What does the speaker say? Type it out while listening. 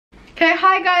Okay,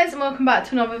 hi guys and welcome back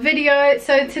to another video.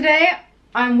 So today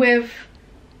I'm with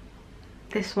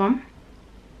this one.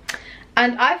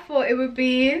 And I thought it would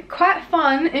be quite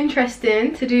fun,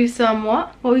 interesting to do some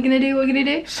what? What are we gonna do? What are we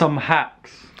gonna do? Some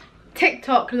hacks.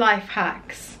 TikTok life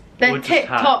hacks. They're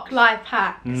TikTok hacks. life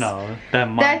hacks. No,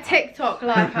 they're They're TikTok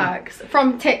life hacks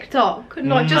from TikTok.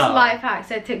 Not just life hacks,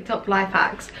 they're TikTok life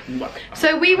hacks.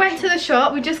 So we went to the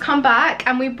shop, we just come back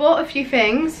and we bought a few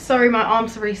things. Sorry, my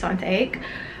arms are really starting to ache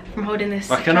from holding this.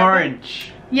 Like an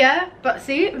orange. Yeah, but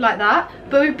see, like that.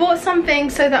 But we bought something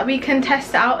so that we can test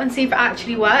it out and see if it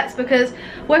actually works, because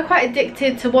we're quite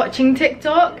addicted to watching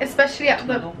TikTok, especially at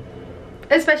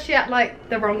like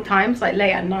the wrong times, like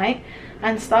late at night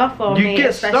and stuff. Or you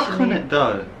get stuck on it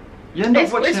though. You end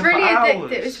up watching it for hours.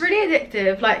 It's really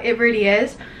addictive, like it really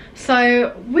is.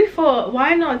 So we thought,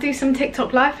 why not do some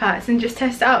TikTok life hacks and just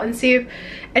test it out and see if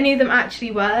any of them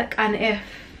actually work and if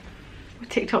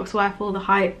TikTok's worth all the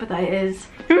hype that it is.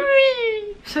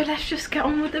 So let's just get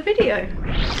on with the video.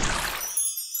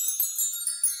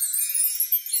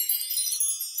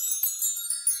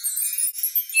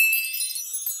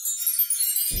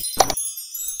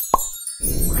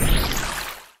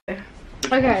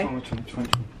 Okay,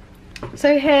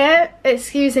 so here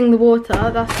it's using the water,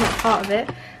 that's not part of it.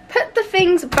 Put the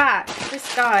things back,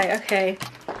 this guy. Okay,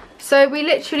 so we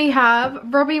literally have,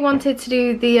 Robbie wanted to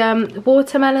do the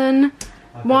watermelon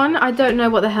one. I don't know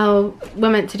what the hell we're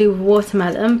meant to do with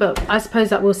watermelon, but I suppose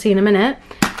that we'll see in a minute.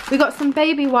 We got some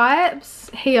baby wipes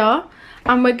here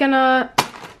and we're gonna,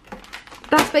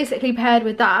 that's basically paired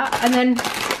with that. And then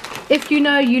if you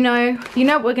know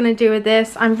what we're gonna do with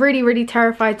this. I'm really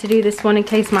terrified to do this one in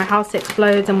case my house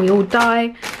explodes and we all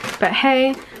die, but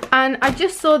hey. And I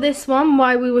just saw this one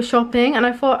while we were shopping and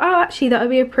I thought, oh, actually that would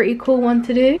be a pretty cool one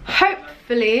to do.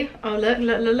 Hopefully, oh look,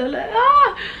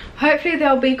 ah! Hopefully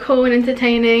they'll be cool and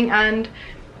entertaining, and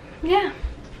yeah,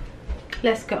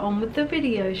 let's get on with the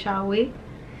video, shall we?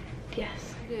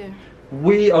 Yes. Yeah.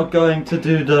 We are going to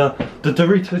do the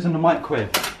Doritos in the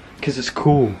microwave because it's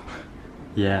cool.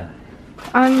 Yeah.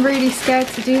 I'm really scared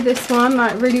to do this one,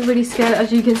 like really scared.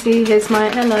 As you can see, here's my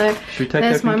hello. Should we take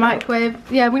There's my microwave.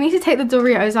 Yeah, we need to take the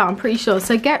Doritos out, I'm pretty sure.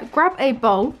 So grab a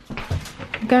bowl.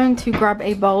 I'm going to grab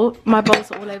a bowl. My bowls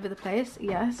are all over the place.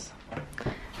 Yes.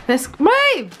 Let's move.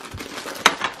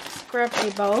 Let's grab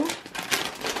a bowl.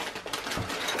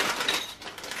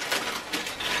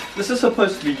 This is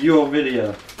supposed to be your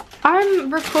video.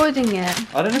 I'm recording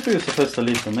it. I don't know if we were supposed to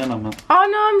leave them in or not. Oh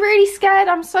no, I'm really scared.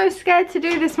 I'm so scared to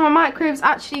do this. My microwave's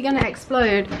actually gonna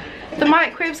explode. The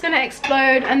microwave's gonna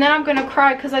explode and then I'm gonna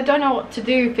cry because I don't know what to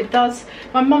do if it does.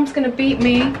 My mom's gonna beat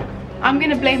me. I'm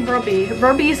gonna blame Robbie.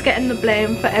 Robbie is getting the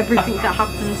blame for everything that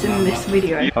happens in this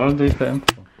video. How long do you put in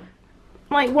for?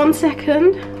 Like 1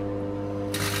 second.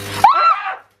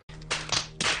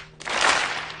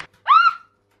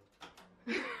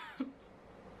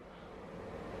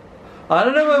 I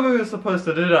don't know whether we were supposed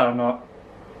to do that or not.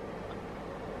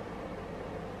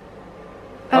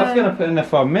 I was gonna put in there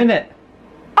for a minute.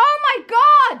 Oh my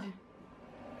god!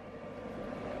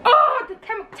 Oh,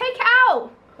 take it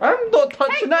out! I'm not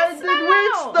touching that, it's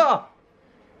weird stuff!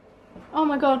 Oh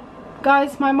my god.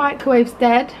 Guys, my microwave's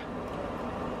dead.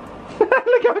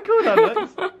 Look how cool that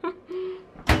looks.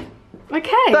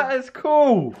 Okay. That is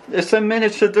cool. It's a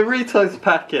miniature Doritos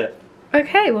packet.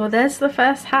 Okay, well there's the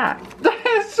first hack. That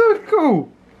is so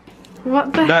cool.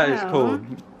 What the hell? That is cool.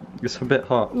 It's a bit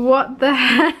hot. What the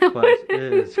hell? But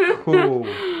it is cool.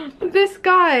 This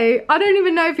guy, I don't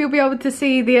even know if you'll be able to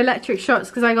see the electric shocks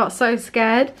because I got so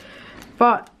scared.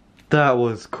 But that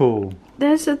was cool.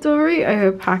 There's a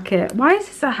Dorito packet. Why is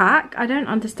this a hack? I don't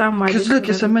understand why. Because look,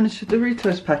 it's a miniature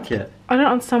Doritos packet. I don't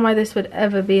understand why this would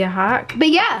ever be a hack. But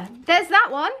yeah, there's that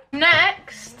one.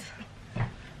 Next.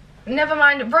 Never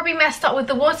mind, Robbie messed up with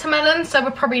the watermelon, so we're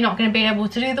probably not going to be able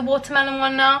to do the watermelon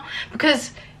one now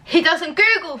because he doesn't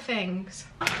Google things.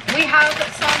 We have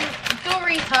some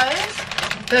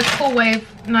Doritos, the Cool Wave,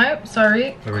 no,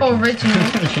 sorry, Cool Original.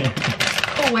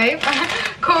 Cool Wave,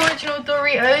 Cool Original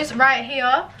Doritos right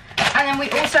here. And then we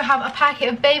also have a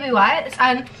packet of baby wipes,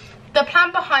 and the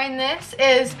plan behind this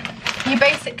is you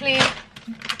basically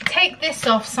take this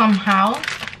off somehow.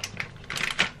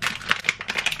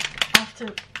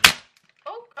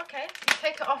 Okay, you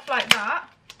take it off like that.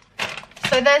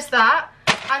 So there's that.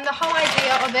 And the whole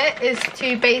idea of it is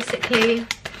to basically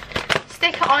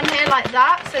stick it on here like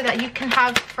that so that you can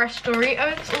have fresh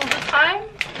Doritos all the time,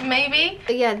 maybe.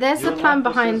 But yeah, there's the plan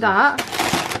behind that.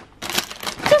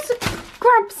 Just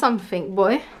grab something,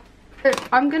 boy.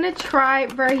 I'm gonna try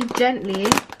very gently.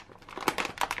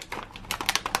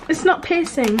 It's not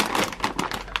piercing.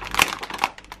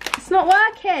 It's not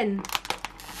working.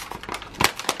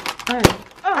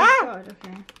 Oh god,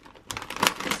 okay.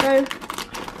 So,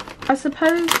 I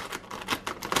suppose...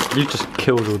 You just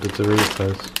killed all the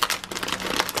Doritos.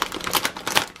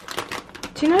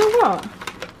 Do you know what?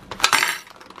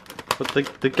 But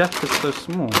the gap is so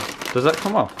small. Does that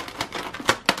come off?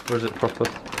 Or is it proper?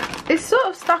 It's sort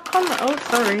of stuck on there. Oh,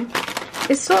 sorry.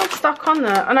 It's sort of stuck on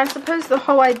there. And I suppose the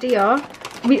whole idea...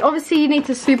 Obviously you need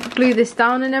to super glue this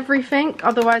down and everything.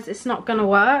 Otherwise it's not going to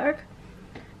work.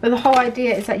 But the whole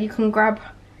idea is that you can grab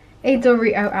a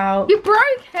Dorito out. You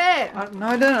broke it! No,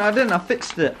 I didn't. I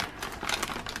fixed it.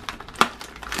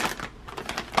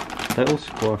 They're all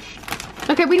squashed.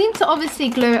 Okay, we need to obviously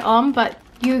glue it on, but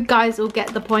you guys will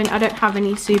get the point. I don't have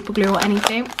any super glue or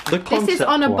anything. This is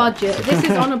on a budget. This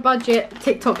is on a budget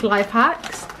TikTok life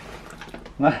hacks.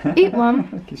 Eat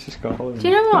one. It's just got holes. Do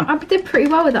you know what? I did pretty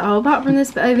well with that hole, apart from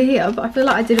this bit over here, but I feel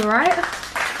like I did alright.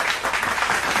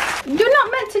 You're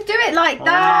not meant to do it like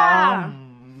that.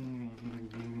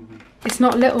 It's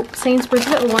not little Sainsbury's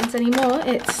little ones anymore.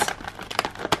 It's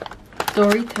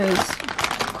Doritos.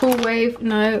 Cool Wave,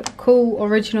 no, cool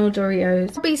original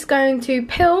Doritos. Robbie's going to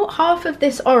peel half of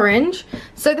this orange.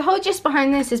 So the whole gist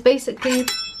behind this is basically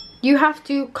you have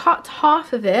to cut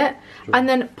half of it and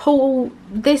then pull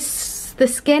the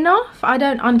skin off. I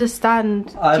don't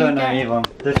understand. I don't know either.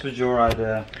 This was your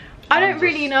idea. I don't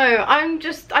really know. I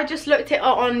just looked it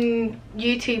up on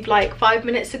YouTube like 5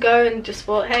 minutes ago and just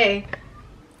thought, hey.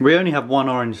 We only have one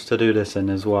orange to do this in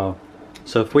as well.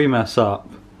 So if we mess up,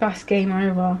 that's game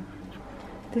over.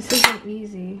 This isn't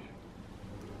easy.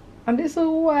 And it's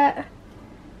all wet.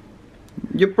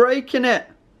 You're breaking it.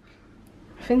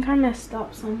 I think I messed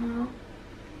up somehow.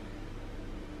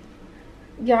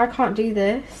 Yeah, I can't do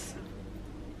this.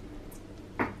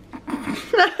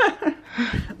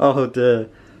 Oh dear.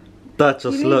 That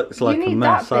just looks like a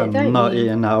mess. I'm not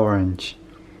eating that orange.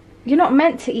 You're not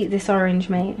meant to eat this orange,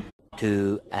 mate.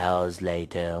 2 hours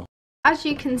later. As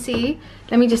you can see,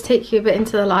 let me just take you a bit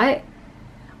into the light.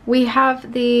 We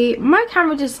have my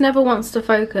camera just never wants to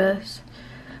focus.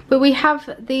 But we have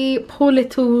the poor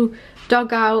little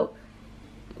dug out,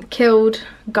 killed,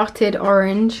 gutted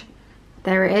orange.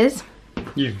 There it is.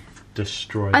 You've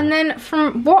destroyed and it. Then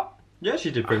from what... You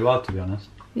actually did pretty well, to be honest.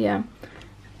 Yeah.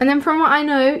 And then from what I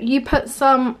know, you put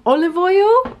some olive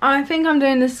oil. I think I'm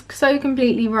doing this so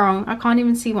completely wrong. I can't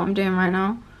even see what I'm doing right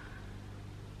now.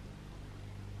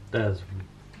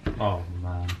 Oh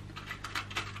man.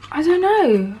 I don't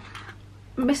know.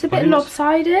 It's a bit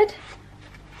lopsided.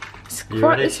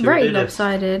 It's very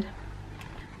lopsided.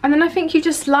 And then I think you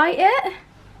just light it.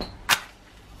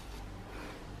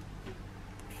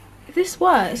 If this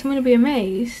works, I'm going to be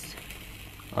amazed.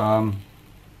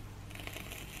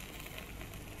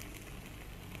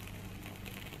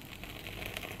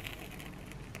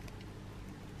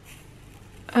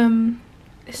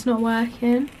 It's not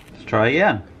working. Let's try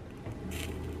again.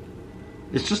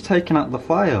 It's just taking out the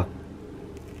fire.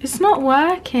 It's not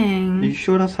working. Are you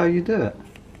sure that's how you do it?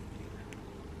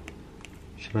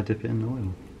 Should I dip it in the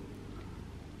oil?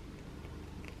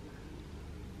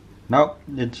 Nope,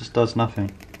 it just does nothing.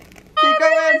 Keep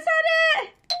going! It!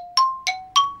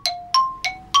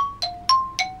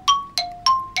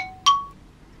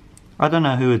 I don't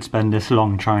know who would spend this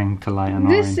long trying to light an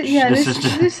orange. Yeah,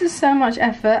 this is so much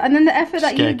effort, and then the effort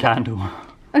that you candle.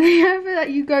 And the effort that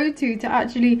you go to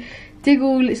actually dig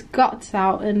all its guts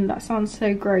out, and that sounds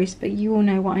so gross, but you all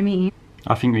know what I mean.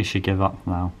 I think we should give up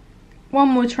now. One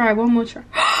more try, one more try.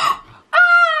 Quick,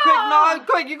 no,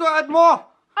 quick, you gotta add more.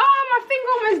 Oh, my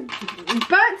finger almost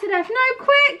burnt to death. No,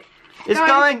 quick. It's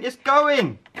going, it's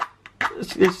going.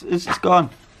 It's gone.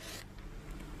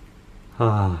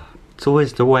 Ah, it's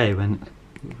always the way when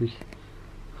we did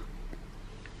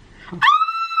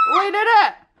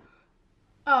it.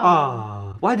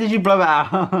 Oh, why did you blow it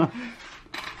out?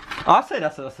 I'd say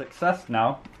that's a success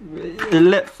now. It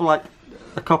lit for like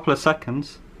a couple of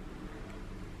seconds.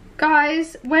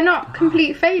 Guys, we're not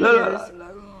complete failures. I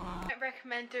don't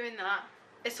recommend doing that.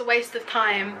 It's a waste of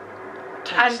time.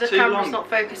 And the camera's not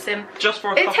focusing. Just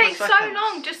for a couple of seconds. It takes so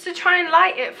long just to try and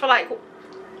light it for like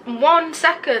 1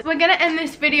 second. We're gonna end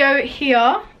this video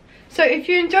here. So if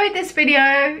you enjoyed this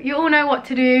video, you all know what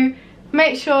to do.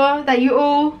 Make sure that you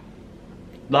all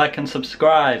like and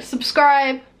subscribe.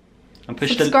 And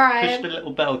push the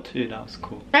little bell too, that was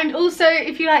cool. And also,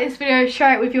 if you like this video,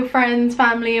 share it with your friends,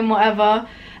 family and whatever.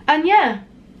 And yeah.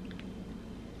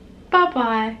 Bye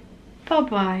bye. Bye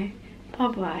bye. Bye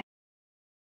bye.